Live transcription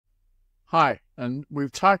Hi, and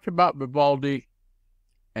we've talked about Vivaldi,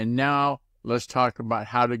 and now let's talk about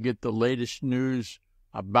how to get the latest news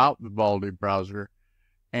about Vivaldi browser.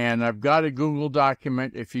 And I've got a Google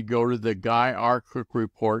document. If you go to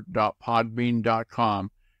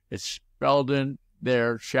theguyrcookreport.podbean.com, it's spelled in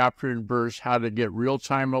there, chapter and verse, how to get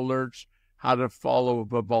real-time alerts, how to follow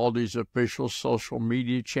Vivaldi's official social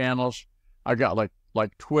media channels. I got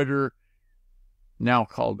like Twitter, now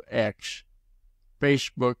called X,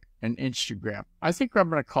 Facebook, and Instagram. I think I'm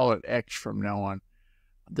going to call it X from now on.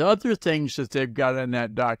 The other things that they've got in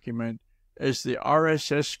that document is the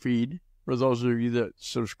RSS feed, for those of you that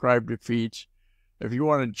subscribe to feeds. If you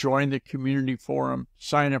want to join the community forum,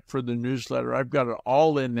 sign up for the newsletter. I've got it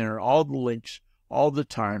all in there, all the links, all the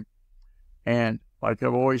time. And like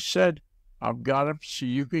I've always said, I've got them so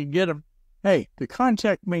you can get them. Hey, to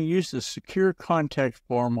contact me, use the secure contact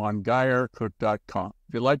form on guyrcook.com.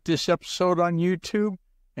 If you like this episode on YouTube,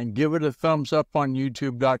 and give it a thumbs up on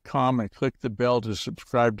youtube.com and click the bell to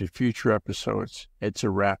subscribe to future episodes. It's a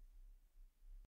wrap.